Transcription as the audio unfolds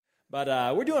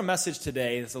But we're doing a message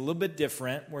today that's a little bit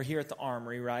different. We're here at the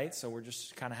Armory, right? So we're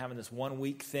just kind of having this 1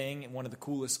 week thing in one of the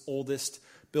coolest, oldest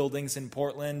buildings in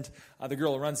Portland. The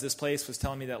girl who runs this place was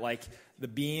telling me that like the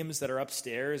beams that are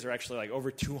upstairs are actually like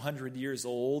over 200 years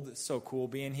old. It's so cool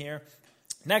being here.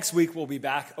 Next week, we'll be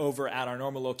back over at our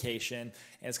normal location,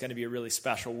 and it's going to be a really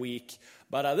special week.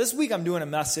 But this week, I'm doing a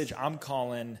message I'm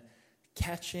calling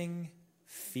Catching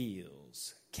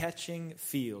Feels. Catching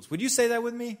Feels. Would you say that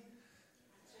with me?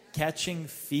 Catching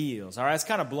Feels. All right, it's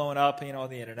kind of blowing up, on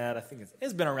the internet. I think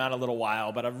it's been around a little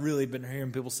while, but I've really been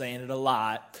hearing people saying it a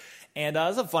lot. And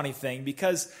it's a funny thing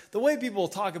because the way people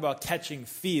talk about catching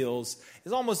feels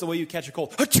is almost the way you catch a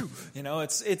cold.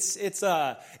 It's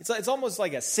almost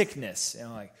like a sickness.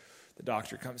 Like the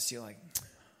doctor comes to you like,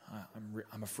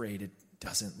 I'm afraid it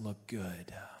doesn't look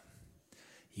good.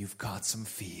 You've got some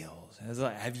feels. And it's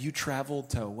like, have you traveled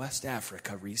to West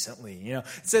Africa recently? It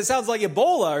sounds like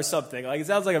Ebola or something. Like it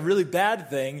sounds like a really bad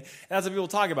thing. And that's what people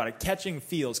talk about it. Catching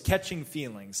feels, catching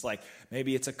feelings. Like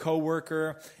maybe it's a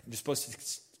coworker and you're supposed to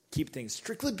keep things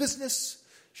strictly business,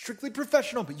 strictly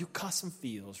professional, but you caught some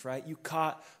feels, right? You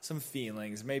caught some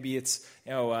feelings. Maybe it's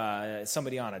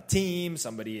somebody on a team,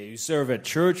 somebody you serve at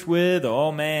church with.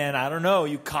 Oh man, I don't know.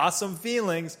 You caught some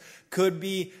feelings. Could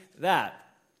be that.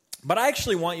 But I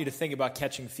actually want you to think about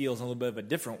catching feels in a little bit of a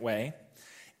different way.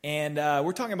 And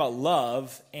we're talking about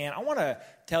love, and I want to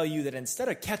tell you that instead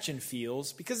of catching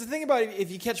feels, because the thing about it,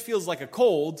 if you catch feels like a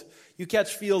cold, you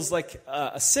catch feels like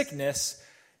a sickness,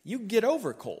 you get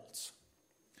over colds.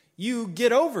 You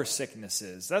get over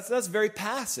sicknesses. That's very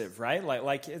passive, right?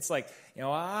 Like it's like,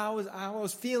 I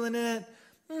was feeling it.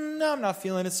 No, I'm not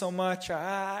feeling it so much.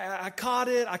 I caught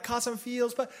it. I caught some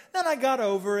feels, but then I got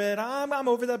over it. I'm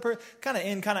over that kind of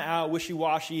in, kind of out,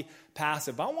 wishy-washy,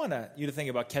 passive. But I want you to think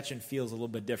about catching feels a little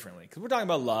bit differently because we're talking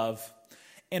about love.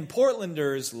 And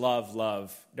Portlanders love,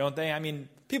 don't they? I mean,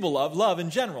 people love love in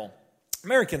general.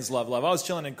 Americans love love. I was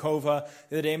chilling in Cova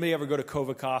the other day. Anybody ever go to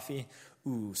Cova Coffee?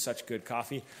 Ooh, such good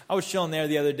coffee. I was chilling there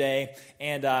the other day,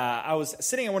 and I was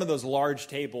sitting at one of those large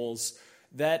tables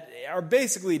that are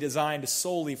basically designed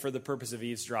solely for the purpose of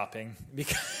eavesdropping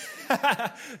because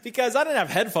I didn't have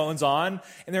headphones on,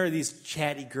 and there are these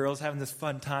chatty girls having this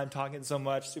fun time talking so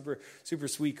much, super, super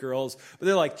sweet girls, but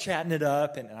they're like chatting it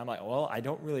up, and I'm like, well, I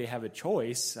don't really have a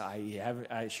choice.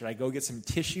 Should I go get some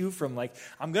tissue from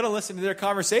I'm going to listen to their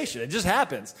conversation. It just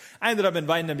happens. I ended up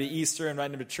inviting them to Easter,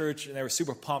 inviting them to church, and they were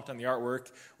super pumped on the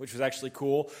artwork, which was actually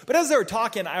cool. But as they were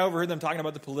talking, I overheard them talking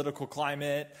about the political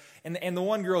climate, and the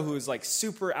one girl who was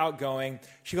super outgoing,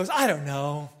 she goes, I don't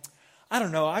know.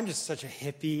 I'm just such a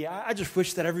hippie. I just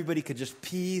wish that everybody could just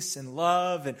peace and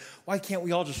love. And why can't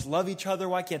we all just love each other?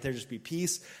 Why can't there just be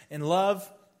peace and love?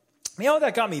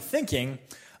 That got me thinking.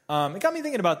 It got me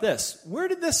thinking about this. Where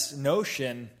did this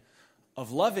notion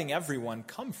of loving everyone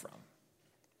come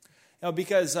from?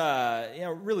 Because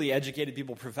really educated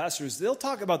people, professors, they'll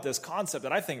talk about this concept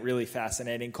that I think really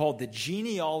fascinating called the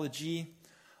genealogy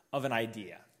of an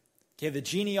idea. Okay, the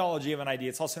genealogy of an idea.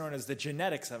 It's also known as the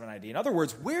genetics of an idea. In other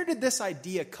words, where did this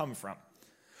idea come from?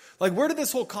 Where did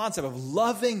this whole concept of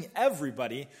loving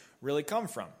everybody really come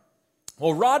from?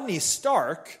 Well, Rodney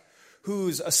Stark,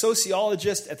 who's a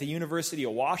sociologist at the University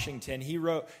of Washington, he's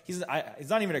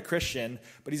not even a Christian,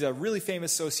 but he's a really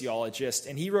famous sociologist,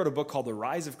 and he wrote a book called The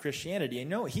Rise of Christianity. And you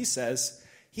know what he says?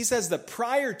 He says that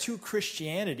prior to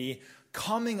Christianity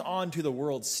coming onto the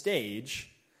world stage,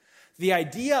 the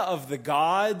idea of the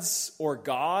gods or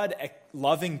God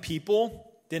loving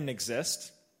people didn't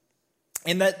exist.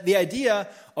 And that the idea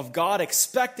of God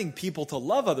expecting people to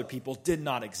love other people did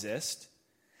not exist.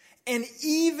 And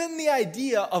even the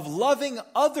idea of loving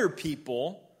other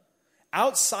people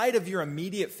outside of your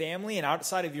immediate family and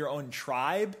outside of your own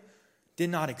tribe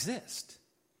did not exist.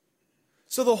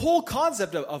 So the whole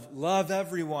concept of love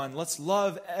everyone, let's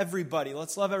love everybody,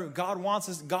 let's love everyone. God wants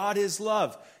us, God is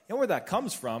love. You know where that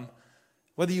comes from?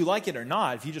 Whether you like it or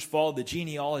not, if you just follow the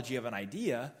genealogy of an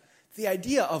idea, the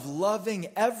idea of loving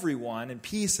everyone and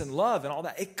peace and love and all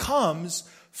that, it comes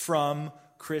from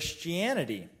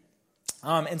Christianity.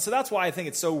 And so that's why I think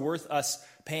it's so worth us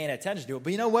paying attention to it.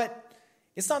 But you know what?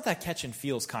 It's not that catch and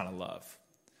feels kind of love.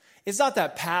 It's not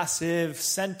that passive,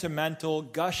 sentimental,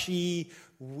 gushy,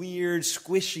 weird,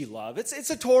 squishy love. It's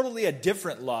a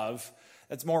different love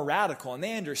that's more radical. And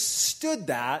they understood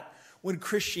that when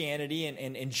Christianity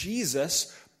and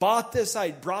Jesus brought this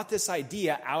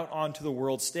idea out onto the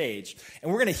world stage.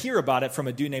 And we're going to hear about it from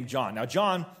a dude named John. Now,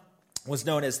 John was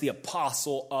known as the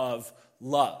apostle of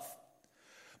love.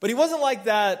 But he wasn't like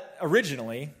that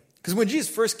originally, because when Jesus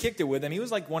first kicked it with him, he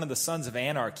was like one of the sons of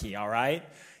anarchy, all right?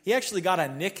 He actually got a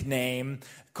nickname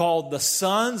called the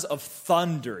Sons of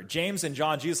Thunder. James and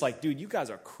John, Jesus like, dude, you guys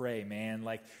are cray, man.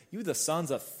 Like, you the Sons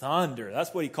of Thunder.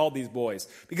 That's what he called these boys.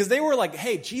 Because they were like,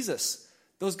 hey, Jesus,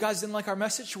 those guys didn't like our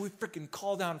message. Should we freaking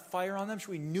call down fire on them? Should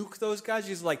we nuke those guys?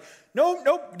 Jesus is like, nope,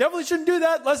 definitely shouldn't do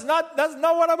that. That's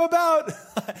not what I'm about.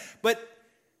 But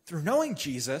through knowing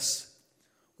Jesus,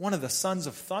 one of the Sons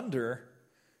of Thunder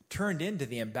turned into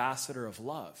the ambassador of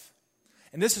love.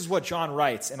 And this is what John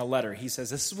writes in a letter. He says,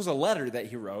 this was a letter that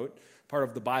he wrote, part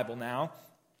of the Bible now.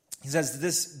 He says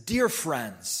this, dear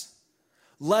friends,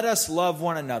 let us love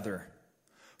one another.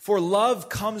 For love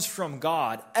comes from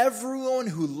God. Everyone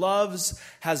who loves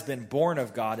has been born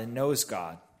of God and knows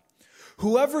God.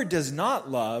 Whoever does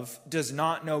not love does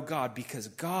not know God, because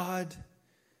God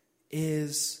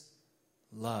is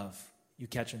love. You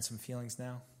catching some feelings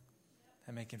now?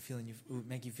 That make you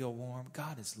feel warm.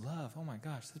 God is love. Oh my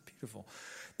gosh, that's beautiful.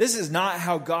 This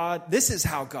is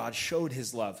how God showed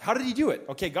his love. How did he do it?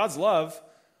 Okay, God's love.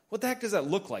 What the heck does that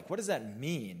look like? What does that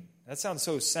mean? That sounds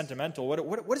so sentimental.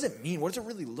 What does it mean? What does it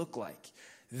really look like?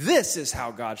 This is how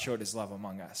God showed his love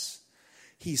among us.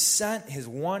 He sent his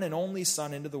one and only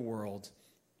Son into the world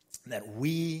that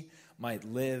we might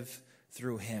live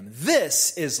through him.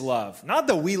 This is love. Not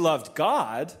that we loved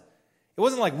God. It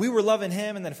wasn't like we were loving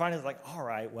him and then finally like, all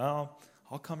right, well,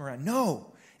 I'll come around.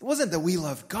 No, it wasn't that we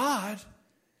loved God.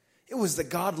 It was that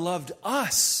God loved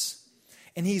us.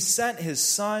 And he sent his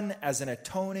Son as an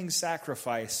atoning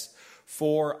sacrifice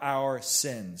for our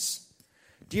sins.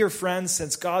 Dear friends,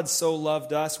 since God so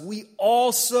loved us, we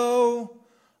also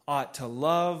ought to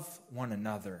love one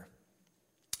another.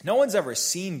 No one's ever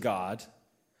seen God,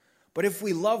 but if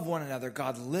we love one another,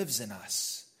 God lives in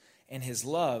us, and his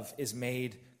love is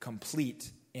made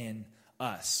complete in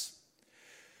us.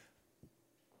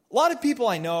 A lot of people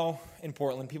I know in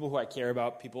Portland, people who I care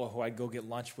about, people who I go get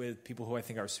lunch with, people who I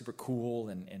think are super cool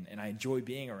and I enjoy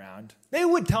being around, they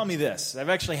would tell me this. I've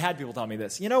actually had people tell me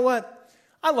this. You know what?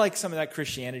 I like some of that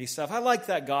Christianity stuff. I like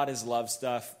that God is love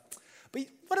stuff. But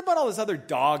what about all this other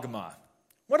dogma?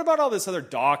 What about all this other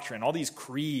doctrine, all these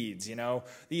creeds,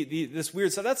 this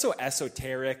weird stuff? That's so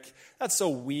esoteric. That's so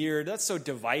weird. That's so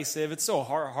divisive. It's so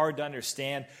hard to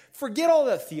understand. Forget all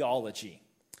that theology.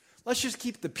 Let's just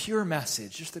keep the pure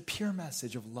message, just the pure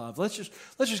message of love. Let's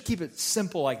just keep it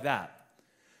simple like that.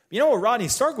 You know what Rodney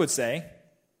Stark would say?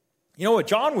 You know what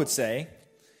John would say?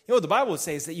 You know what the Bible would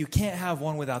say is that you can't have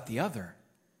one without the other.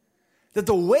 That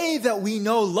the way that we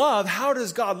know love, how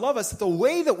does God love us? That the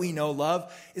way that we know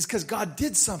love is because God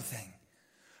did something.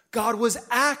 God was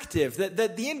active.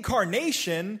 That the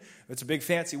incarnation, it's a big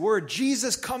fancy word,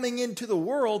 Jesus coming into the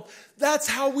world, that's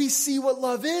how we see what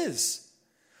love is.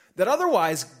 That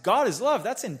otherwise, God is love.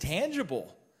 That's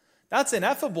intangible. That's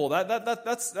ineffable.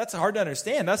 That's hard to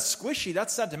understand. That's squishy.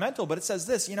 That's sentimental. But it says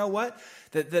this, you know what?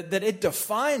 That it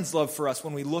defines love for us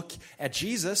when we look at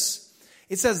Jesus.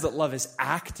 It says that love is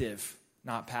active,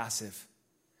 not passive.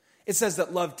 It says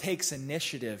that love takes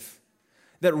initiative.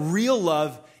 That real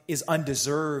love is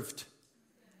undeserved.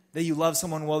 That you love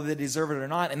someone whether they deserve it or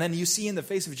not. And then you see in the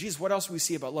face of Jesus, what else do we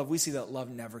see about love? We see that love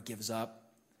never gives up.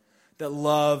 That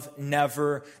love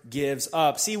never gives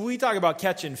up. See, we talk about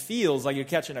catching feels like you're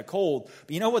catching a cold.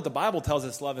 But you know what the Bible tells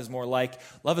us love is more like?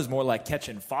 Love is more like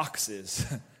catching foxes.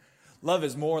 Love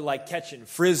is more like catching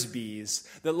frisbees.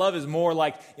 That love is more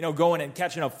like, going and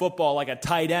catching a football like a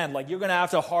tight end. Like you're going to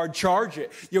have to hard charge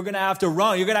it. You're going to have to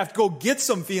run. You're going to have to go get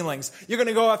some feelings. You're going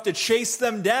to go have to chase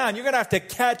them down. You're going to have to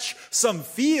catch some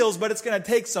feels, but it's going to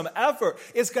take some effort.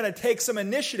 It's going to take some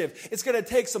initiative. It's going to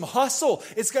take some hustle.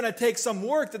 It's going to take some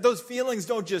work. That those feelings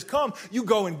don't just come. You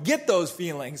go and get those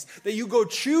feelings. That you go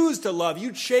choose to love.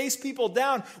 You chase people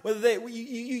down, whether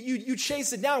you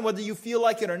chase it down, whether you feel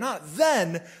like it or not.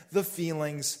 Then the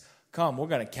feelings come. We're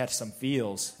going to catch some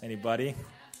feels. Anybody?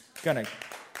 Going to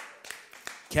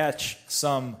catch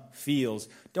some feels.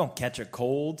 Don't catch a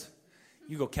cold.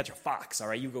 You go catch a fox, all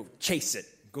right? You go chase it.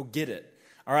 Go get it,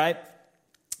 all right?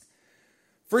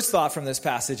 First thought from this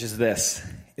passage is this,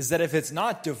 is that if it's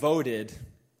not devoted,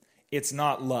 it's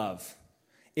not love.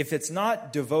 If it's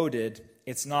not devoted,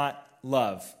 it's not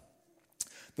love.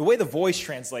 The way the Voice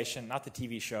translation, not the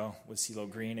TV show with CeeLo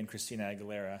Green and Christina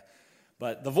Aguilera,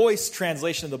 but the Voice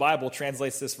translation of the Bible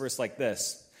translates this verse like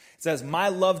this. It says, "My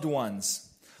loved ones,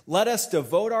 let us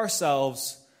devote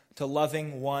ourselves to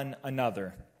loving one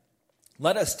another."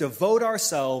 Let us devote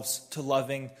ourselves to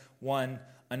loving one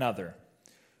another.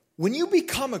 When you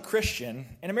become a Christian,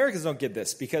 and Americans don't get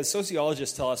this because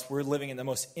sociologists tell us we're living in the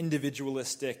most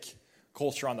individualistic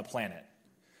culture on the planet.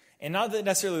 And not that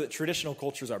necessarily that traditional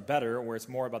cultures are better, where it's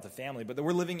more about the family, but that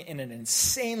we're living in an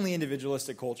insanely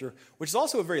individualistic culture, which is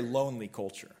also a very lonely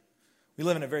culture. We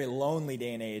live in a very lonely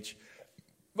day and age.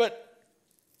 But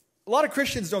a lot of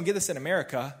Christians don't get this in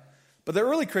America, but the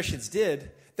early Christians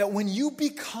did, that when you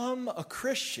become a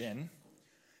Christian,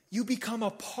 you become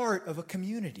a part of a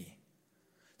community.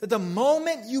 That the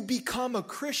moment you become a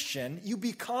Christian, you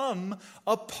become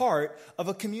a part of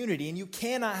a community, and you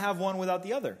cannot have one without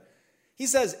the other. He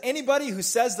says, anybody who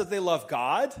says that they love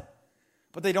God,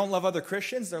 but they don't love other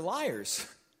Christians, they're liars.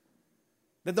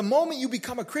 That the moment you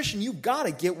become a Christian, you've got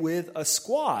to get with a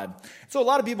squad. So a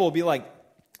lot of people will be like,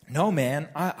 no, man,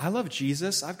 I love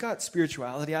Jesus. I've got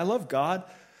spirituality. I love God,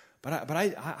 but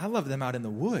I love them out in the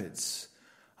woods.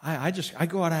 I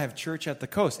go out and have church at the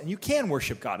coast. And you can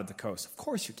worship God at the coast. Of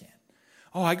course you can.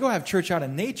 Oh, I go have church out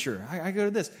in nature. I go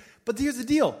to this. But here's the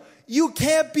deal. You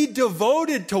can't be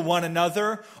devoted to one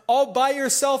another all by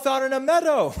yourself out in a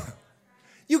meadow.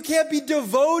 You can't be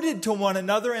devoted to one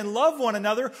another and love one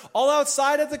another all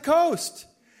outside at the coast.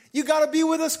 You got to be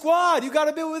with a squad. You got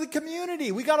to be with a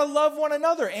community. We got to love one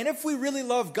another. And if we really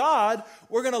love God,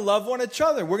 we're going to love one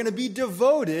another. We're going to be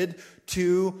devoted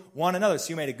to one another. So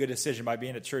you made a good decision by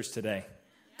being at church today.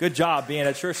 Good job being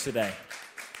at church today.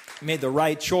 You made the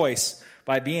right choice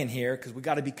by being here, because we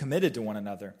got to be committed to one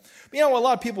another. But you know, a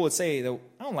lot of people would say that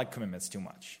I don't like commitments too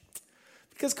much,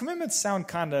 because commitments sound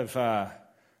kind of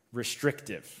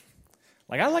restrictive.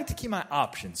 Like, I like to keep my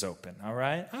options open, all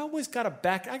right? I always got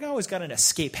an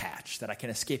escape hatch that I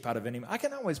can escape out of I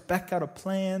can always back out of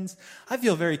plans. I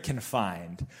feel very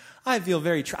confined. I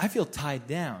feel tied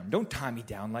down. Don't tie me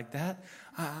down like that.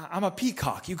 I'm a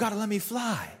peacock. You got to let me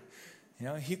fly. You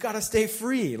know, you got to stay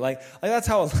free. Like that's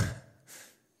how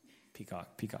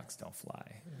peacocks don't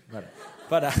fly.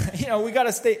 But you know, we got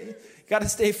to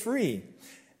stay free.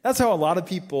 That's how a lot of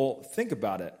people think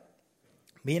about it.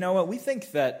 But you know what? We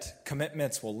think that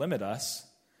commitments will limit us.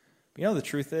 But you know the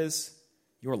truth is,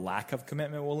 your lack of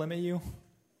commitment will limit you.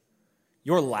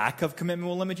 Your lack of commitment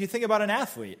will limit you. Think about an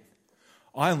athlete.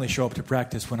 I only show up to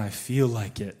practice when I feel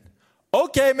like it.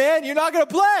 Okay, man, you're not going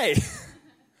to play.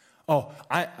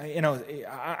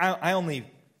 I only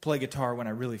play guitar when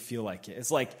I really feel like it. It's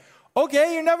like,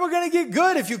 okay, you're never going to get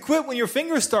good if you quit when your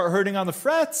fingers start hurting on the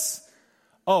frets.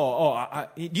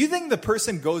 Do you think the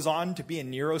person goes on to be a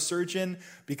neurosurgeon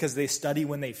because they study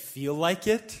when they feel like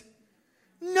it?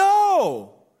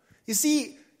 No. You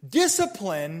see,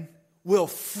 discipline will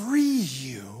free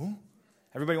you.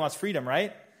 Everybody wants freedom,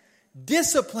 right?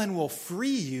 Discipline will free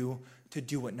you to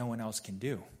do what no one else can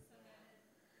do.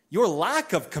 Your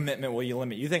lack of commitment will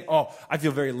limit you. You think, I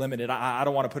feel very limited. I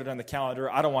don't want to put it on the calendar.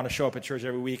 I don't want to show up at church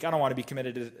every week. I don't want to be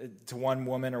committed to one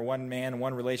woman or one man,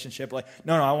 one relationship. Like,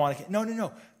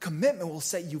 no. Commitment will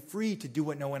set you free to do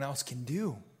what no one else can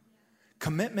do.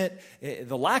 Commitment,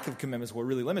 the lack of commitment is what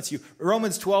really limits you.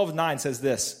 Romans 12:9 says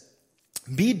this: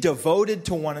 be devoted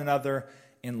to one another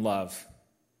in love.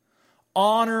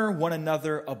 Honor one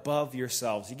another above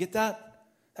yourselves. You get that?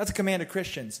 That's a command of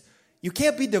Christians. You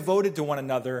can't be devoted to one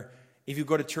another if you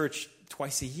go to church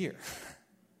twice a year.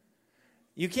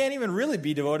 You can't even really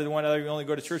be devoted to one another if you only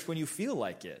go to church when you feel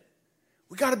like it.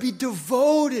 We got to be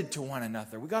devoted to one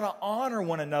another. We got to honor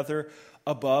one another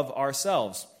above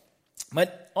ourselves.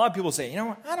 But a lot of people say,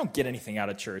 I don't get anything out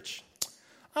of church.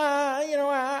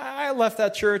 I left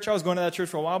that church. I was going to that church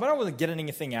for a while, but I wasn't getting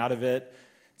anything out of it.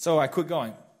 So I quit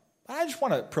going. I just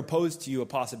want to propose to you a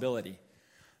possibility.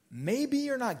 Maybe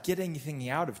you're not getting anything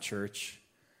out of church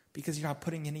because you're not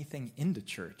putting anything into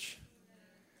church.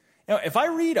 If I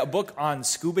read a book on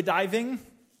scuba diving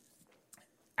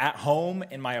at home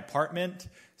in my apartment,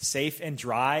 safe and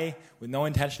dry, with no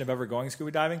intention of ever going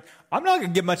scuba diving, I'm not going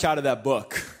to get much out of that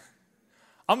book.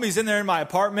 I'm going to be sitting there in my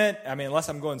apartment. Unless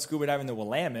I'm going scuba diving to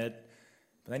Willamette,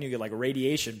 but then you get like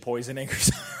radiation poisoning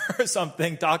or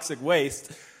something, toxic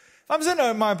waste. If I'm sitting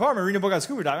in my apartment reading a book on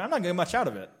scuba diving, I'm not getting much out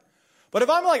of it. But if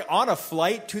I'm like on a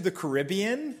flight to the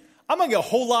Caribbean, I'm going to get a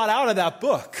whole lot out of that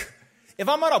book. If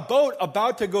I'm on a boat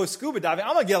about to go scuba diving,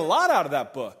 I'm going to get a lot out of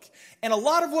that book. And a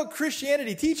lot of what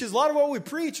Christianity teaches, a lot of what we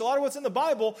preach, a lot of what's in the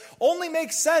Bible only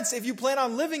makes sense if you plan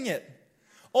on living it.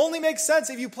 Only makes sense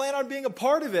if you plan on being a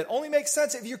part of it. Only makes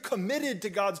sense if you're committed to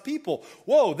God's people.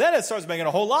 Whoa, then it starts making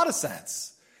a whole lot of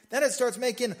sense. Then it starts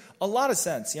making a lot of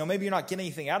sense. Maybe you're not getting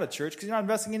anything out of church because you're not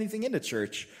investing anything into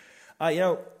church.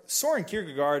 Søren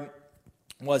Kierkegaard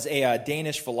was a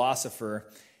Danish philosopher,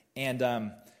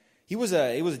 and he was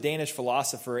a Danish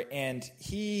philosopher, and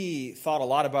he thought a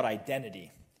lot about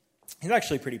identity. He's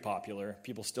actually pretty popular.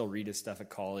 People still read his stuff at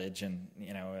college and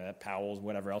at Powell's,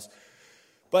 whatever else.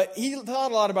 But he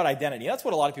thought a lot about identity. That's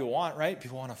what a lot of people want, right?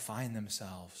 People want to find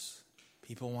themselves.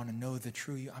 People want to know the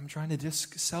true you. I'm trying to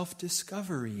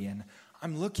self-discovery, and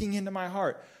I'm looking into my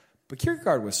heart. But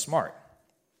Kierkegaard was smart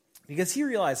because he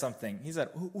realized something. He said,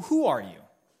 who are you?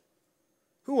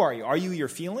 Who are you? Are you your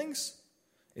feelings?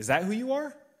 Is that who you are?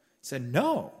 He said,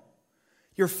 no.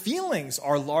 Your feelings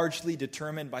are largely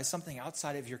determined by something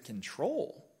outside of your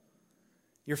control.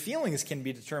 Your feelings can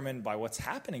be determined by what's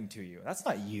happening to you. That's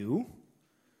not you.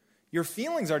 Your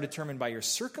feelings are determined by your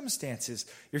circumstances.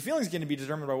 Your feelings can be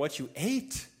determined by what you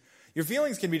ate. Your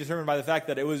feelings can be determined by the fact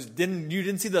that you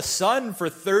didn't see the sun for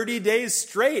 30 days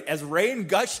straight as rain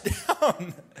gushed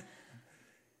down.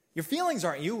 Your feelings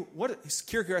aren't you. What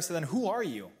Kierkegaard said then, who are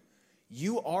you?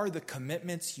 You are the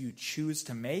commitments you choose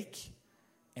to make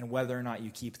and whether or not you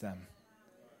keep them.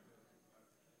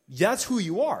 That's who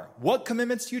you are. What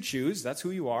commitments do you choose? That's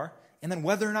who you are. And then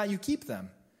whether or not you keep them.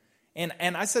 And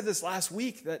I said this last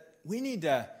week that we need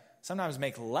to sometimes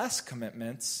make less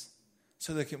commitments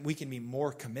so that we can be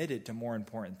more committed to more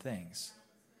important things.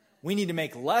 We need to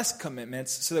make less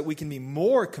commitments so that we can be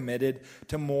more committed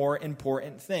to more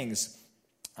important things.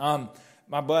 My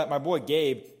boy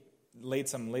Gabe laid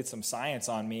some science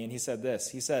on me, and he said this.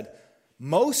 He said,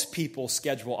 most people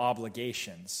schedule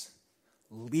obligations.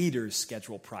 Leaders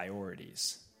schedule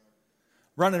priorities.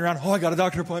 Running around, I got a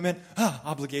doctor appointment,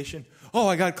 obligation.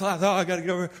 I got a class, I got to get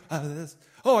over this.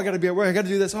 I got to be at work, I got to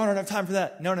do this. I don't have time for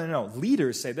that. No.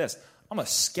 Leaders say this, I'm going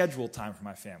to schedule time for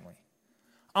my family.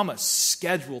 I'm going to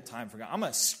schedule time for God.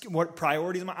 What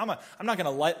priorities am I? I'm not going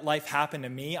to let life happen to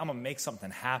me. I'm going to make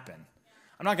something happen.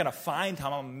 I'm not going to find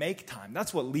time. I'm going to make time.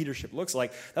 That's what leadership looks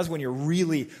like. That's when you're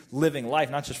really living life,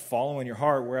 not just following your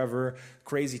heart wherever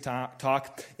crazy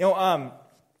talk.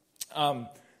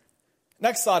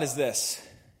 Next thought is this,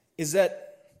 is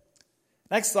that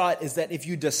if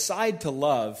you decide to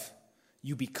love,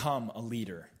 you become a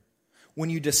leader. When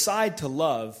you decide to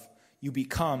love, you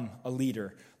become a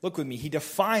leader. Look with me. He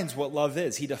defines what love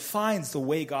is. He defines the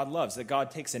way God loves, that God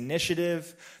takes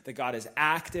initiative, that God is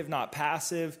active, not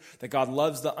passive, that God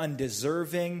loves the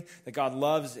undeserving, that God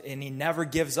loves and he never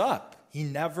gives up. He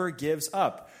never gives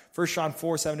up. 1 John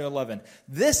 4, 7-11.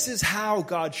 This is how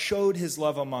God showed his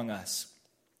love among us.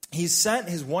 He sent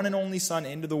his one and only Son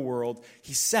into the world.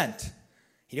 He sent.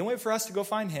 He didn't wait for us to go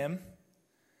find him.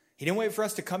 He didn't wait for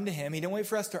us to come to him. He didn't wait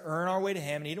for us to earn our way to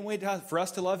him. And he didn't wait for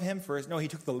us to love him first. No, he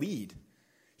took the lead.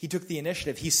 He took the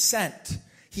initiative. He sent.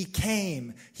 He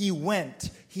came. He went.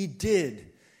 He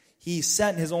did. He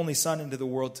sent his only Son into the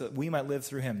world so that we might live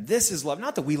through him. This is love.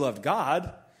 Not that we loved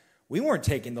God. We weren't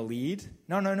taking the lead.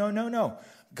 No.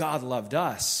 God loved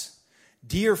us.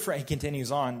 Dear friend, he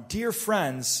continues on, dear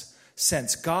friends,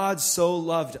 since God so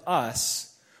loved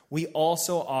us, we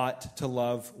also ought to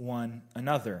love one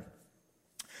another.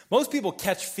 Most people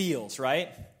catch feels, right?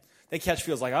 They catch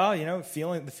feels like,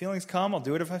 the feelings come, I'll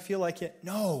do it if I feel like it.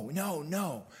 No.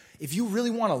 If you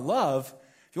really want to love,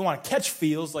 if you want to catch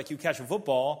feels like you catch a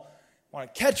football,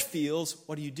 want to catch feels,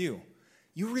 what do?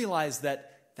 You realize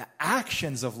that the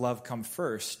actions of love come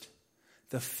first.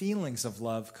 The feelings of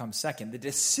love come second. The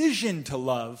decision to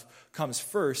love comes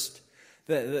first.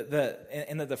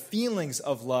 And that the feelings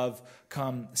of love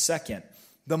come second.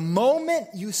 The moment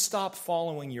you stop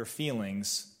following your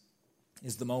feelings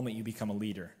is the moment you become a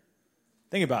leader.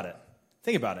 Think about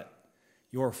it.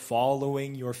 You're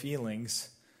following your feelings.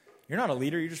 You're not a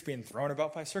leader. You're just being thrown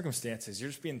about by circumstances.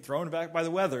 You're just being thrown about by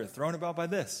the weather, thrown about by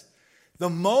this. The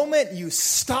moment you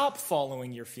stop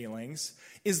following your feelings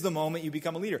is the moment you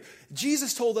become a leader.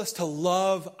 Jesus told us to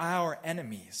love our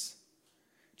enemies.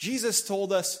 Jesus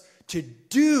told us to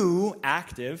do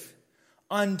active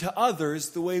unto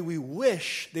others the way we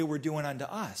wish they were doing unto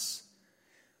us.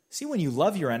 See, when you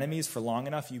love your enemies for long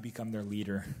enough, you become their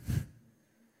leader.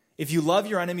 If you love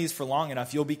your enemies for long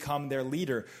enough, you'll become their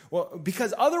leader. Well,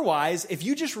 because otherwise, if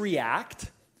you're just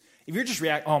react,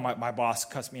 my boss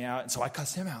cussed me out, and so I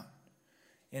cussed him out.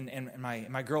 And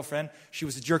my girlfriend, she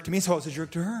was a jerk to me, so I was a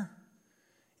jerk to her.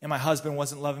 And my husband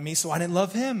wasn't loving me, so I didn't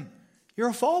love him. You're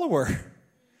a follower.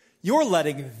 You're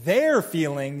letting their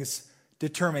feelings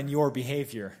determine your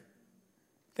behavior.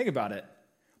 Think about it.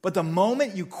 But the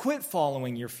moment you quit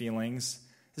following your feelings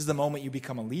is the moment you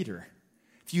become a leader.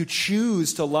 If you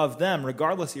choose to love them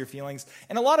regardless of your feelings,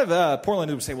 and a lot of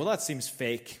Portlanders would say, well, that seems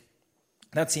fake.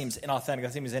 That seems inauthentic.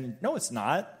 That seems no, it's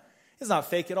not. It's not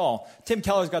fake at all. Tim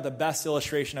Keller's got the best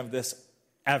illustration of this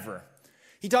ever.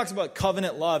 He talks about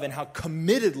covenant love and how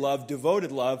committed love,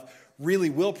 devoted love, really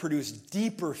will produce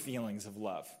deeper feelings of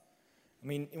love. I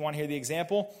mean, you want to hear the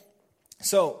example?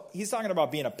 So he's talking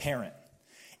about being a parent.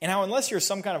 And how unless you're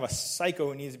some kind of a psycho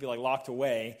who needs to be locked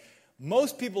away,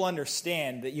 most people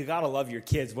understand that you got to love your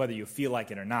kids whether you feel like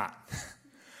it or not.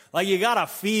 Like, you got to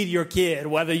feed your kid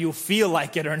whether you feel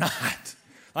like it or not.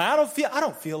 Like, I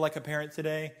don't feel like a parent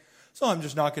today, so I'm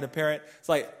just not going to parent. It's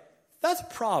like, that's a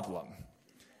problem.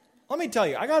 Let me tell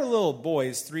you, I got a little boy,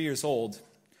 he's 3 years old.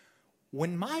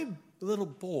 When my little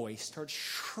boy starts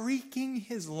shrieking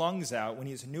his lungs out when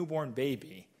he's a newborn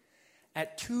baby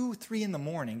at 2, 3 in the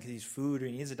morning because he's food or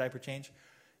he needs a diaper change,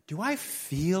 do I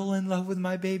feel in love with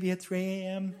my baby at 3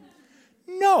 a.m.?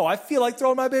 No, I feel like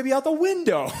throwing my baby out the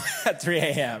window at 3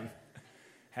 a.m.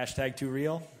 Hashtag too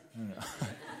real?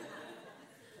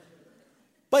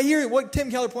 But here, what Tim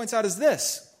Keller points out is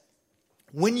this.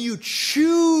 When you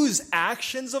choose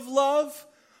actions of love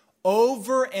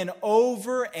over and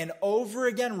over and over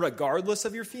again, regardless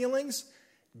of your feelings,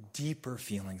 deeper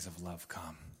feelings of love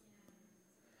come.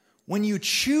 When you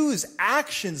choose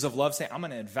actions of love, say, I'm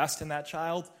going to invest in that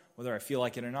child, whether I feel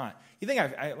like it or not. You think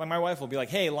like my wife will be like,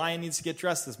 hey, Lion needs to get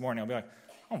dressed this morning. I'll be like,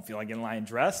 I don't feel like getting Lion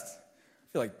dressed.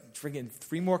 I feel like drinking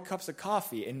 3 more cups of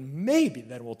coffee, and maybe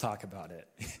then we'll talk about it.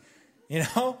 You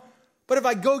know? But if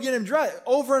I go get him dressed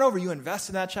over and over, you invest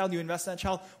in that child,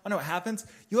 I know what happens?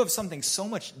 You have something so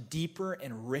much deeper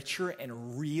and richer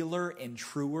and realer and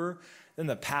truer than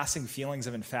the passing feelings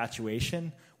of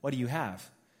infatuation. What do you have?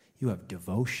 You have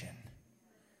devotion.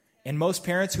 And most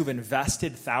parents who've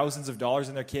invested thousands of dollars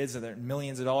in their kids, or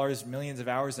millions of dollars, millions of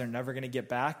hours they're never going to get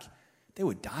back, they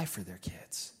would die for their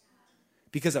kids.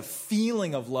 Because a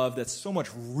feeling of love that's so much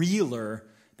realer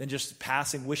than just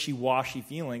passing wishy-washy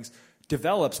feelings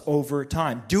develops over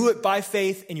time. Do it by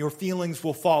faith and your feelings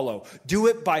will follow. Do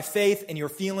it by faith and your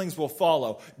feelings will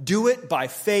follow. Do it by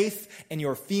faith and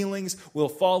your feelings will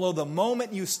follow. The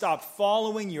moment you stop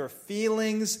following your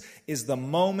feelings is the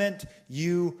moment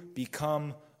you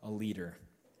become a leader.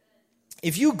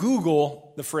 If you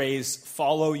Google the phrase,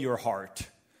 follow your heart,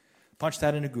 punch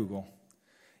that into Google,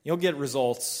 you'll get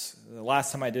results. The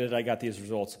last time I did it, I got these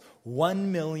results.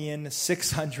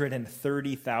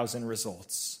 1,630,000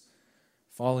 results.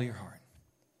 Follow your heart.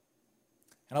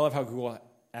 And I love how Google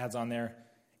adds on there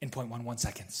in 0.11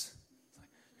 seconds. It's like,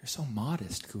 you're so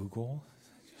modest, Google.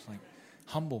 Just like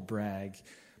humble brag.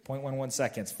 0.11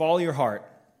 seconds. Follow your heart.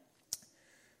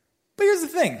 But here's the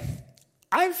thing.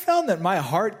 I've found that my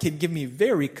heart can give me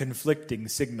very conflicting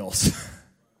signals.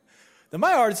 That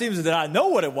my heart seems to not know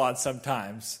what it wants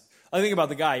sometimes. I think about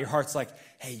the guy, your heart's like,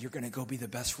 hey, you're going to go be the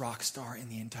best rock star in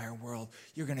the entire world.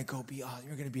 You're going to go be,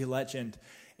 you're going to be a legend.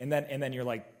 And then you're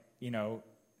like,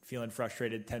 feeling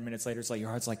frustrated. 10 minutes later, it's like your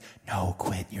heart's like, no,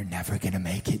 quit. You're never going to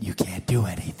make it. You can't do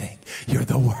anything. You're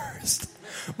the worst.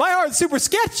 My heart's super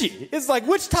sketchy. It's like,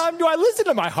 which time do I listen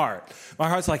to my heart? My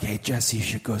heart's like, hey, Jesse, you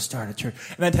should go start a church.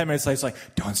 And then 10 minutes later, it's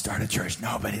like, don't start a church.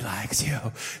 Nobody likes you.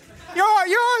 Your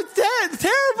heart's dead.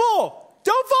 Terrible.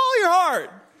 Don't follow your heart.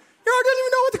 Your heart doesn't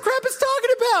even know what the crap it's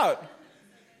talking about.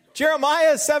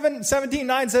 Jeremiah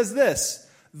 17:9 says this.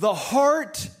 The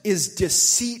heart is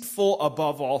deceitful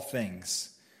above all things,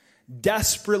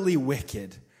 desperately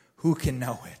wicked. Who can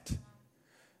know it?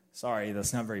 Sorry,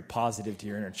 that's not very positive to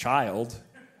your inner child,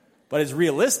 but it's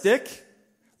realistic.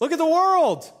 Look at the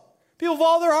world. People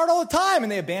follow their heart all the time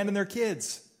and they abandon their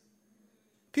kids.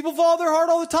 People follow their heart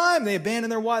all the time. They abandon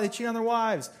their wives. They cheat on their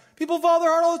wives. People follow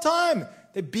their heart all the time.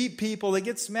 They beat people. They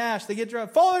get smashed. They get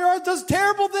drowned. Follow your heart does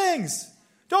terrible things.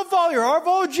 Don't follow your heart.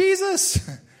 Follow Jesus.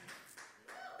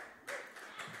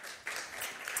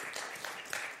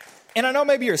 And I know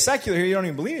maybe you're secular here, you don't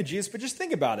even believe in Jesus, but just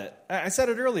think about it. I said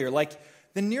it earlier, like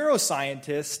the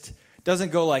neuroscientist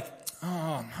doesn't go like,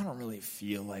 I don't really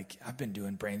feel like I've been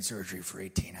doing brain surgery for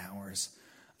 18 hours.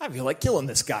 I feel like killing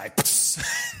this guy.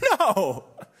 No.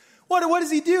 What does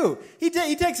he do? He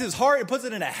takes his heart and puts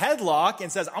it in a headlock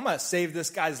and says, I'm going to save this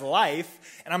guy's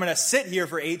life, and I'm going to sit here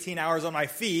for 18 hours on my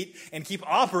feet and keep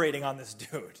operating on this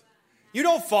dude. You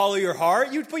don't follow your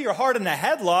heart. You put your heart in a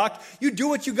headlock. You do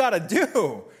what you got to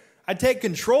do. I take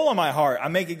control of my heart. I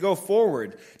make it go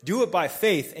forward. Do it by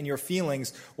faith, and your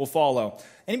feelings will follow.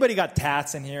 Anybody got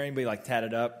tats in here? Anybody like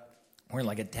tatted up? We're in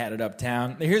like a tatted up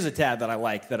town. Here's a tat that I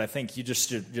like that I think you just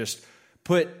should just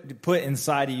put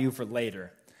inside of you for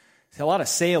later. See, a lot of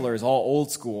sailors, all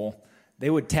old school, they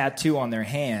would tattoo on their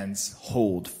hands,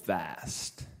 hold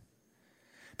fast.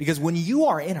 Because when you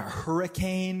are in a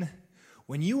hurricane,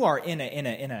 when you are in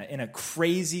a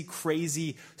crazy,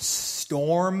 crazy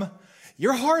storm,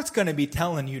 your heart's going to be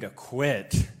telling you to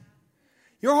quit.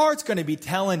 Your heart's going to be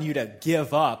telling you to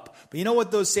give up. But you know what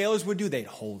those sailors would do? They'd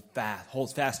hold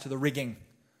fast to the rigging.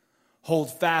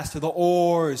 Hold fast to the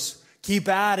oars. Keep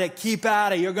at it. Keep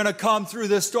at it. You're going to come through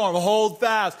this storm. Hold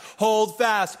fast. Hold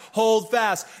fast. Hold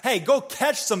fast. Hey, go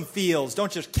catch some feels.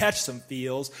 Don't just catch some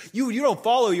feels. You don't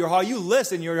follow your heart. You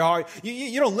listen to your heart.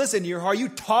 You don't listen to your heart. You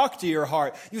talk to your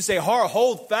heart. You say, heart,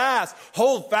 hold fast.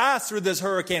 Hold fast through this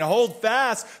hurricane. Hold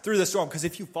fast through this storm. Because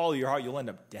if you follow your heart, you'll end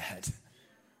up dead.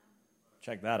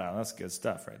 Check that out. That's good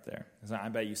stuff right there. I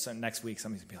bet you next week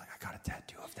somebody's going to be like, I got a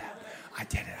tattoo of that. I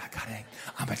did it.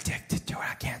 I'm addicted to it.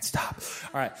 I can't stop.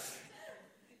 All right.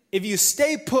 If you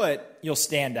stay put, you'll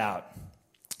stand out.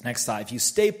 Next slide. If you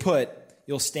stay put,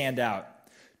 you'll stand out.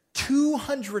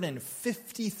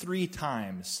 253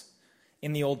 times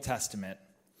in the Old Testament,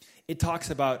 it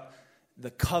talks about the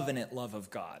covenant love of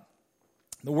God.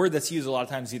 The word that's used a lot of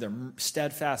times is either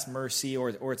steadfast mercy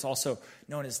or it's also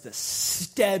known as the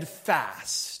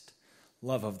steadfast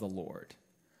love of the Lord.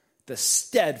 The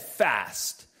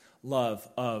steadfast love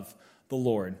of the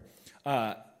Lord.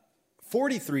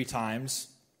 43 times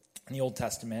in the Old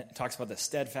Testament, it talks about the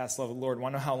steadfast love of the Lord.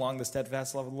 Want to know how long the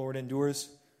steadfast love of the Lord endures?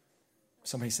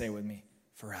 Somebody say it with me.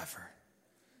 Forever.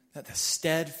 That the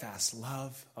steadfast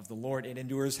love of the Lord, it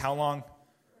endures how long?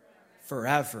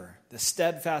 Forever. The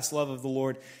steadfast love of the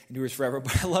Lord endures forever.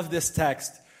 But I love this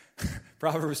text.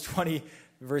 Proverbs 20,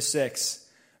 verse 6.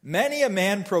 Many a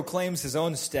man proclaims his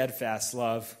own steadfast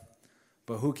love,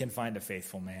 but who can find a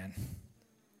faithful man?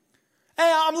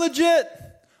 Hey, I'm legit.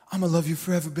 I'm going to love you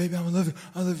forever, baby. I'm going to love you.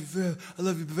 I love you forever. I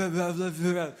love you forever. I love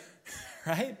you forever.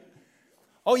 Right?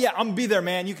 Oh, yeah, I'm going to be there,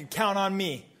 man. You can count on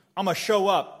me. I'm going to show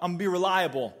up. I'm going to be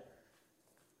reliable.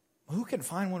 Well, who can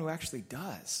find one who actually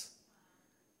does?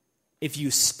 If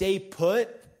you stay put,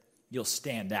 you'll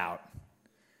stand out.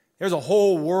 There's a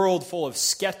whole world full of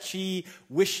sketchy,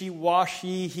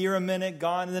 wishy-washy, here a minute,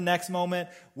 gone in the next moment,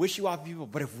 wishy-washy people.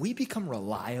 But if we become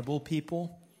reliable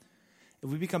people, if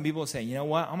we become people who say, you know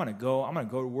what, I'm going to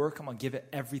go to work, I'm going to give it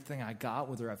everything I got,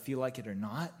 whether I feel like it or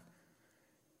not,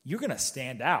 you're going to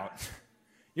stand out.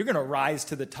 You're going to rise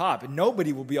to the top. And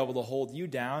nobody will be able to hold you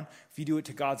down if you do it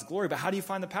to God's glory. But how do you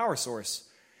find the power source?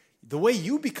 The way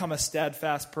you become a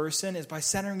steadfast person is by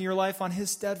centering your life on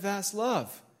His steadfast love.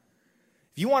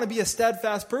 If you want to be a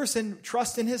steadfast person,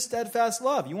 trust in His steadfast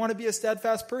love. You want to be a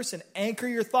steadfast person, anchor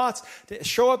your thoughts, to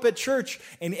show up at church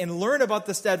and learn about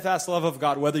the steadfast love of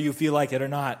God, whether you feel like it or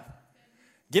not.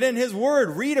 Get in His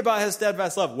Word, read about His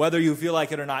steadfast love, whether you feel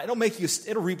like it or not.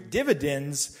 It'll reap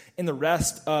dividends in the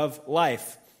rest of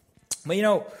life. But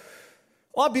a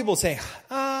lot of people say,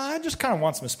 I just kind of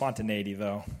want some spontaneity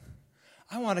though.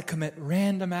 I want to commit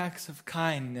random acts of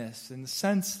kindness and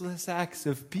senseless acts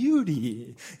of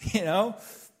beauty,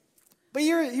 But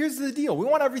here's the deal. We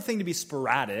want everything to be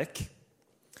sporadic,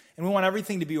 and we want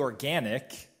everything to be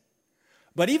organic.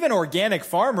 But even organic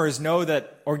farmers know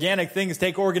that organic things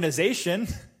take organization.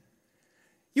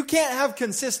 You can't have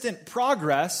consistent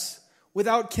progress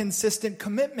without consistent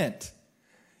commitment.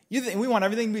 We want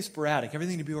everything to be sporadic,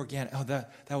 everything to be organic. Oh,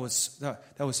 that was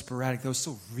sporadic. That was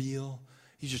so real.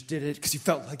 You just did it because you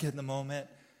felt like it in the moment.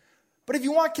 But if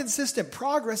you want consistent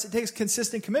progress, it takes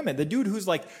consistent commitment. The dude who's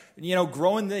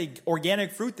growing the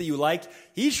organic fruit that you like,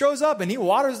 he shows up and he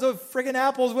waters the friggin'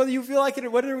 apples whether you feel like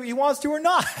it, whether he wants to or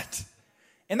not.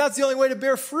 And that's the only way to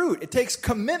bear fruit. It takes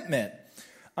commitment.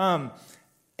 A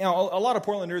lot of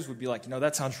Portlanders would be like,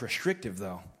 that sounds restrictive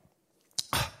though.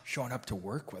 Showing up to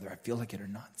work, whether I feel like it or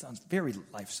not, sounds very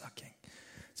life-sucking.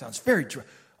 Sounds very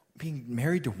being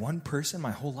married to one person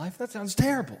my whole life, that sounds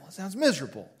terrible. It sounds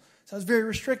miserable. It sounds very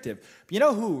restrictive. But you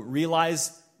know who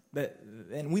realized that,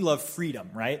 and we love freedom,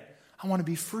 right? I want to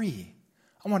be free.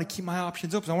 I want to keep my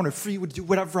options open. I want to be free to do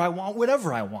whatever I want,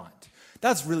 whenever I want.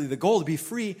 That's really the goal, to be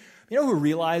free. You know who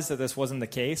realized that this wasn't the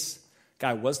case?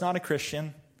 Guy was not a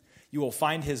Christian. You will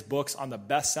find his books on the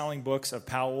best-selling books of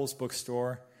Powell's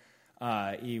bookstore.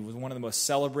 He was one of the most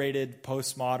celebrated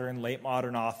postmodern, late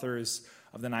modern authors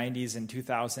of the 90s and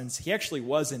 2000s. He actually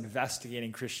was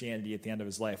investigating Christianity at the end of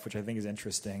his life, which I think is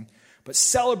interesting. But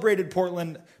celebrated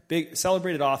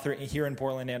author here in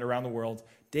Portland and around the world,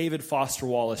 David Foster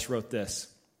Wallace wrote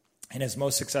this in his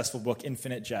most successful book,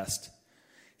 Infinite Jest.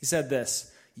 He said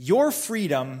this: your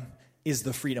freedom is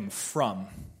the freedom from.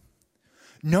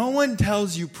 No one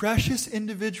tells you, precious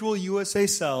individual USA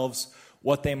selves,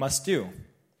 what they must do.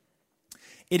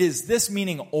 It is this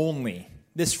meaning only,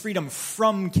 this freedom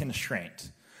from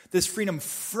constraint, this freedom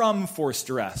from forced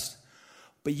arrest.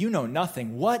 But you know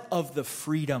nothing. What of the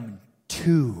freedom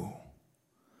to?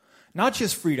 Not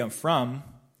just freedom from.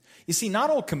 You see, not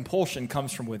all compulsion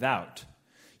comes from without.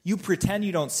 You pretend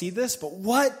you don't see this, but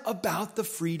what about the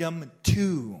freedom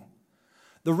to?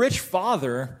 The rich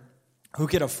father who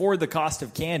could afford the cost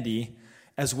of candy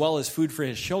as well as food for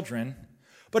his children,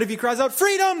 but if he cries out,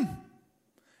 freedom,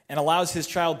 and allows his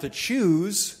child to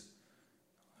choose,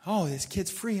 oh, this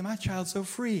kid's free. My child's so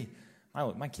free.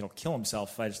 My kid will kill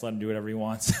himself if I just let him do whatever he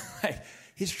wants.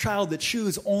 His child to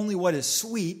choose only what is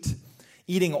sweet,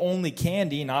 eating only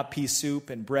candy, not pea soup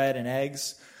and bread and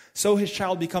eggs. So his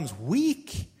child becomes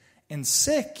weak and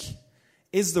sick.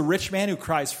 Is the rich man who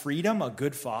cries freedom a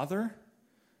good father?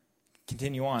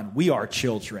 Continue on. We are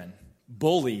children,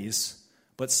 bullies,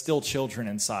 but still children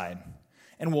inside.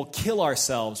 And we'll kill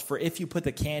ourselves for if you put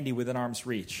the candy within arm's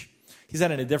reach. He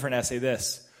said in a different essay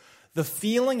this: the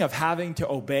feeling of having to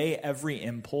obey every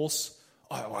impulse.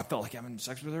 Oh, I felt like having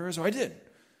sex with her, so I did.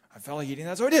 I felt like eating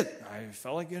that, so I did. I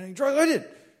felt like getting drugs, so I did.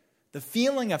 The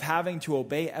feeling of having to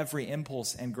obey every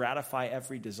impulse and gratify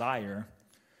every desire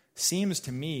seems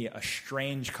to me a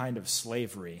strange kind of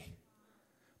slavery.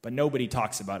 But nobody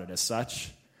talks about it as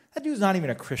such. That dude's not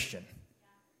even a Christian.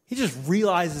 He just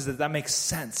realizes that makes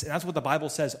sense. And that's what the Bible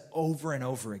says over and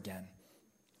over again.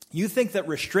 You think that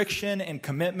restriction and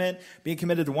commitment, being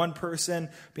committed to one person,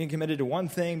 being committed to one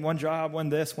thing, one job, one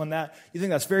this, one that, you think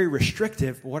that's very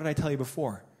restrictive. But what did I tell you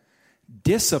before?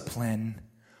 Discipline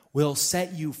will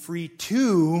set you free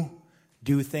to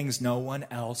do things no one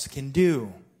else can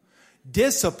do.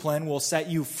 Discipline will set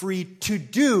you free to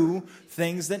do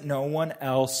things that no one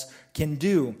else can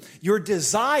do. Your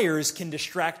desires can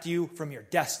distract you from your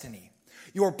destiny.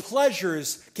 Your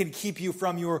pleasures can keep you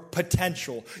from your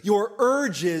potential. Your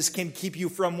urges can keep you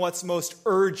from what's most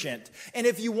urgent. And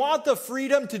if you want the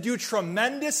freedom to do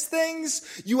tremendous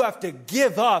things, you have to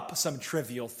give up some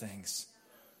trivial things.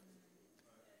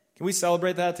 Can we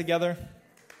celebrate that together?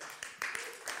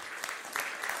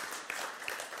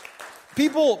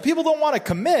 People don't want to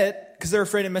commit because they're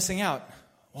afraid of missing out.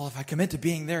 Well, if I commit to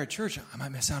being there at church, I might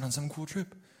miss out on some cool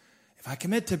trip. If I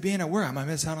commit to being at work, I might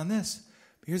miss out on this.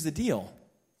 But here's the deal.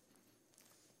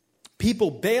 People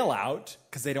bail out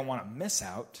because they don't want to miss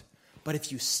out. But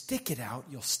if you stick it out,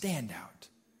 you'll stand out.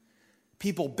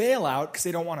 People bail out because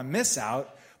they don't want to miss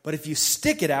out. But if you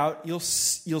stick it out, you'll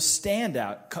stand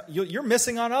out. You're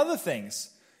missing on other things.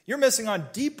 You're missing on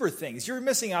deeper things. You're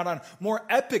missing out on more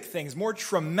epic things, more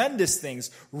tremendous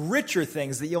things, richer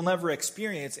things that you'll never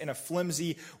experience in a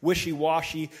flimsy,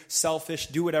 wishy-washy, selfish,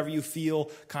 do whatever you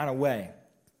feel kind of way.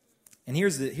 And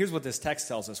here's what this text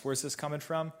tells us. Where's this coming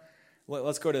from?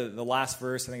 Let's go to the last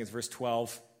verse. I think it's verse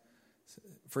 12.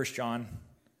 1 John. It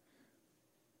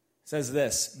says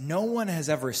this: no one has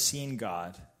ever seen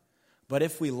God, but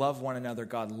if we love one another,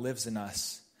 God lives in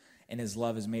us, and his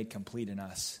love is made complete in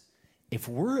us. If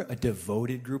we're a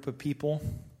devoted group of people,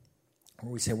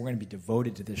 where we say we're going to be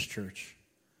devoted to this church,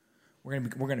 we're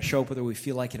going to show up whether we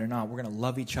feel like it or not. We're going to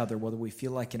love each other whether we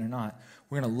feel like it or not.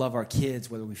 We're going to love our kids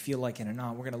whether we feel like it or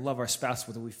not. We're going to love our spouse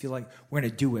whether we feel like we're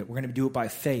going to do it. We're going to do it by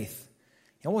faith.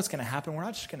 You know what's going to happen? We're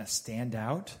not just going to stand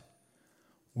out.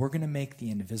 We're going to make the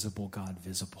invisible God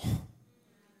visible.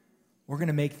 We're going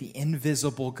to make the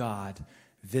invisible God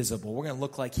visible. We're going to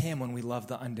look like him when we love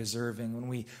the undeserving, when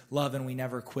we love and we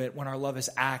never quit, when our love is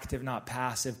active, not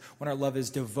passive, when our love is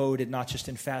devoted, not just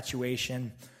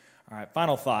infatuation. All right,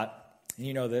 final thought, and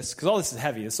you know this, because all this is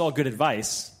heavy. It's all good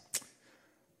advice,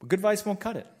 but good advice won't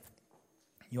cut it.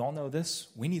 You all know this.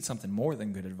 We need something more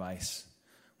than good advice.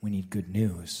 We need good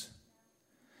news.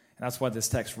 And that's what this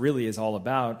text really is all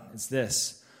about. It's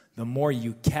this: the more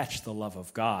you catch the love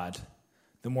of God,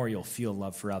 the more you'll feel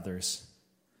love for others.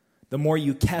 The more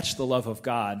you catch the love of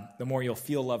God, the more you'll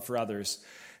feel love for others.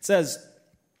 It says,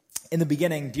 in the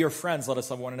beginning, dear friends, let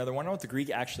us love one another. Want to know what the Greek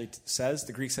actually says?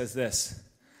 The Greek says this: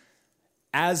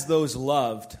 as those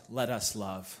loved, let us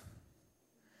love.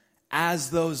 As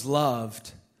those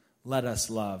loved, let us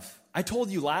love. I told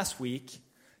you last week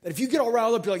that if you get all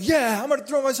riled up, you're like, yeah, I'm going to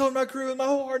throw myself in my career with my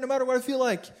whole heart, no matter what I feel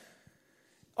like.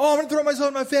 Oh, I'm going to throw myself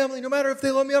in my family, no matter if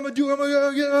they love me, I'm going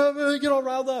to get all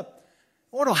riled up.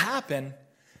 What will happen?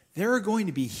 There are going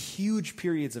to be huge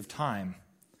periods of time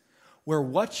where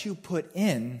what you put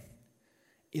in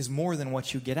is more than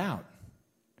what you get out.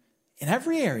 In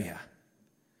every area.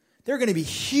 There are going to be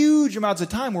huge amounts of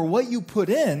time where what you put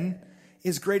in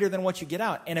is greater than what you get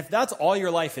out. And if that's all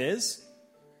your life is,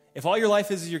 if all your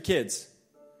life is your kids,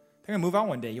 they're going to move out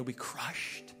one day. You'll be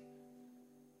crushed.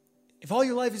 If all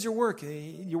your life is your work's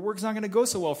not going to go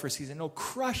so well for a season. It'll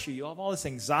crush you. You'll have all this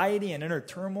anxiety and inner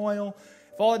turmoil.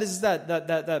 If all it is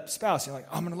that spouse, you're like,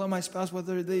 I'm going to love my spouse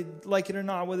whether they like it or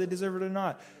not, whether they deserve it or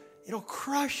not. It'll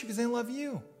crush you because they love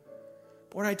you.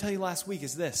 But what I tell you last week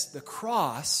is this: the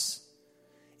cross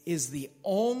is the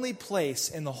only place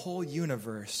in the whole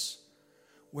universe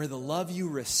where the love you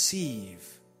receive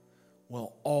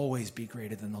will always be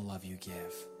greater than the love you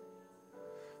give.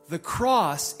 The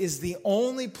cross is the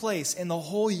only place in the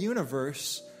whole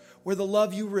universe where the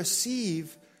love you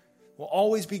receive will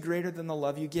always be greater than the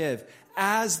love you give.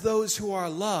 As those who are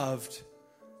loved,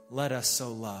 let us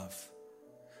so love.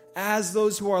 As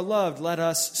those who are loved, let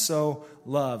us so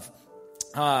love.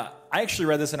 I actually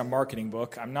read this in a marketing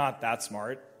book. I'm not that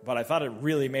smart, but I thought it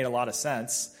really made a lot of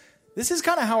sense. This is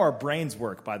kind of how our brains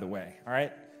work, by the way. All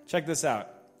right? Check this out.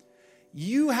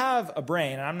 You have a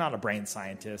brain, and I'm not a brain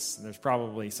scientist. There's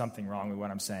probably something wrong with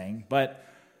what I'm saying. But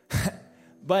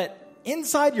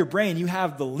inside your brain, you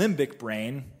have the limbic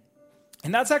brain,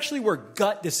 and that's actually where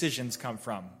gut decisions come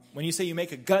from. When you say you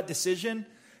make a gut decision,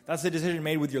 that's the decision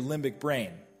made with your limbic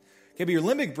brain. Okay, but your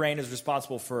limbic brain is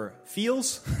responsible for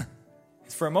feels,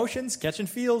 it's for emotions, catching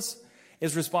feels,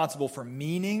 is responsible for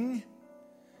meaning,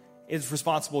 is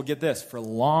responsible, get this, for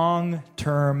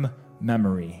long-term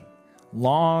memory.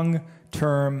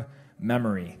 Long-term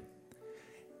memory.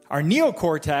 Our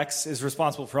neocortex is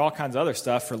responsible for all kinds of other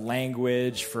stuff, for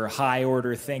language, for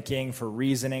high-order thinking, for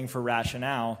reasoning, for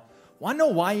rationale. Want to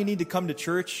know why you need to come to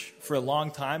church for a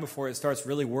long time before it starts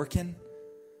really working?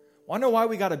 Want to know why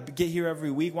we got to get here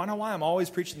every week? Want to know why I'm always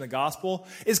preaching the gospel?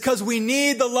 It's because we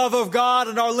need the love of God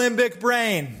in our limbic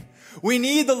brain. We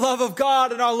need the love of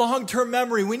God in our long-term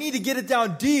memory. We need to get it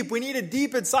down deep. We need it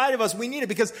deep inside of us. We need it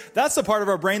because that's the part of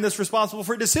our brain that's responsible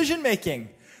for decision-making.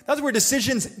 That's where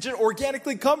decisions just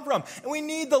organically come from. And we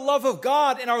need the love of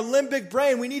God in our limbic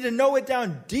brain. We need to know it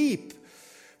down deep.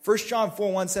 1 John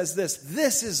 4:1 says this,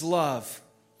 "This is love,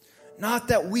 not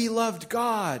that we loved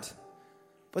God,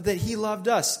 but that he loved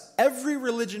us." Every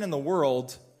religion in the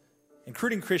world,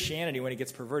 including Christianity when it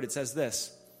gets perverted, says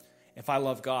this, "If I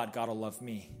love God, God will love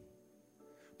me."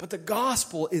 But the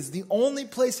gospel is the only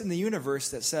place in the universe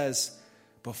that says,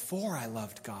 before I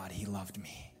loved God, he loved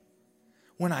me.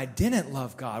 When I didn't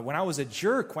love God, when I was a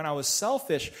jerk, when I was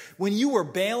selfish, when you were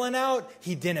bailing out,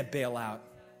 he didn't bail out.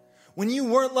 When you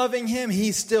weren't loving him,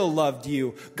 he still loved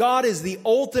you. God is the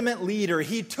ultimate leader.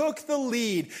 He took the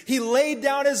lead. He laid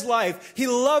down his life. He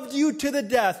loved you to the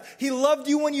death. He loved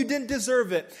you when you didn't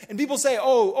deserve it. And people say,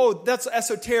 oh, that's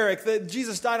esoteric, that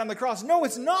Jesus died on the cross. No,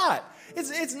 it's not.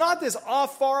 It's not this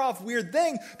far off weird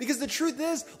thing, because the truth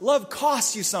is, love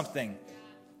costs you something.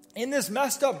 In this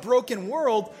messed up, broken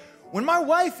world, when my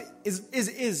wife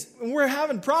when we're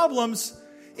having problems,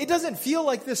 it doesn't feel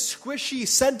like this squishy,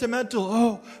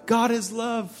 sentimental, God is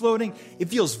love floating. It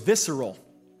feels visceral.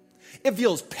 It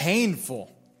feels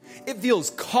painful. It feels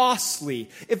costly.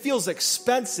 It feels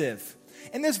expensive.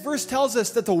 And this verse tells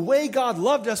us that the way God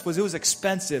loved us was it was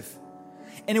expensive.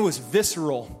 And it was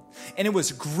visceral. And it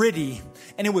was gritty.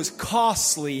 And it was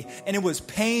costly. And it was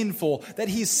painful. That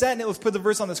he sent, let's put the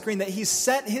verse on the screen, that he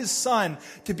sent his son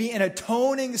to be an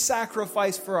atoning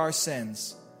sacrifice for our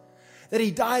sins. That he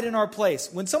died in our place.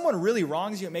 When someone really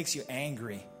wrongs you, it makes you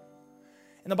angry.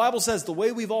 And the Bible says the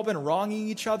way we've all been wronging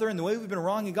each other and the way we've been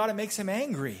wronging God, it makes him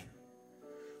angry.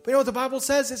 But you know what the Bible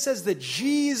says? It says that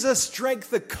Jesus drank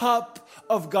the cup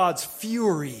of God's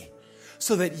fury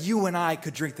so that you and I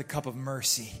could drink the cup of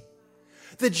mercy.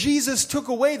 That Jesus took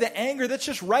away the anger that's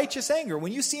just righteous anger.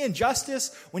 When you see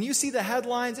injustice, when you see the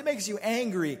headlines, it makes you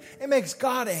angry. It makes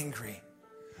God angry.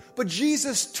 But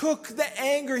Jesus took the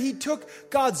anger. He took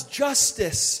God's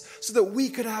justice so that we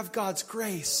could have God's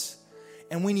grace.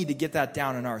 And we need to get that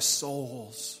down in our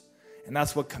souls. And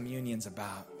that's what communion's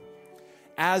about.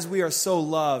 As we are so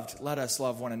loved, let us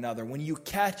love one another. When you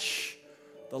catch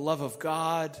the love of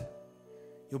God,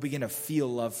 you'll begin to feel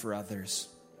love for others.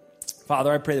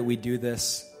 Father, I pray that we do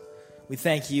this. We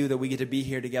thank you that we get to be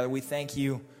here together. We thank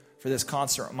you for this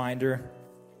constant reminder.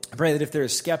 I pray that if there are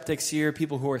skeptics here,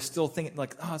 people who are still thinking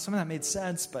like, some of that made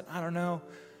sense, but I don't know.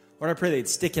 Lord, I pray they'd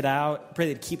stick it out. I pray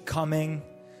they'd keep coming.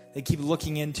 They'd keep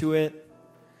looking into it.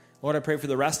 Lord, I pray for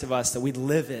the rest of us that we'd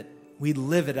live it. We'd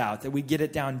live it out, that we'd get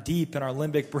it down deep in our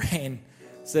limbic brain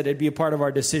so that it'd be a part of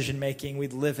our decision making.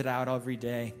 We'd live it out every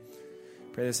day.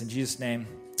 I pray this in Jesus' name.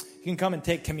 You can come and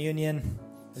take communion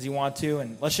as you want to,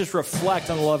 and let's just reflect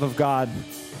on the love of God.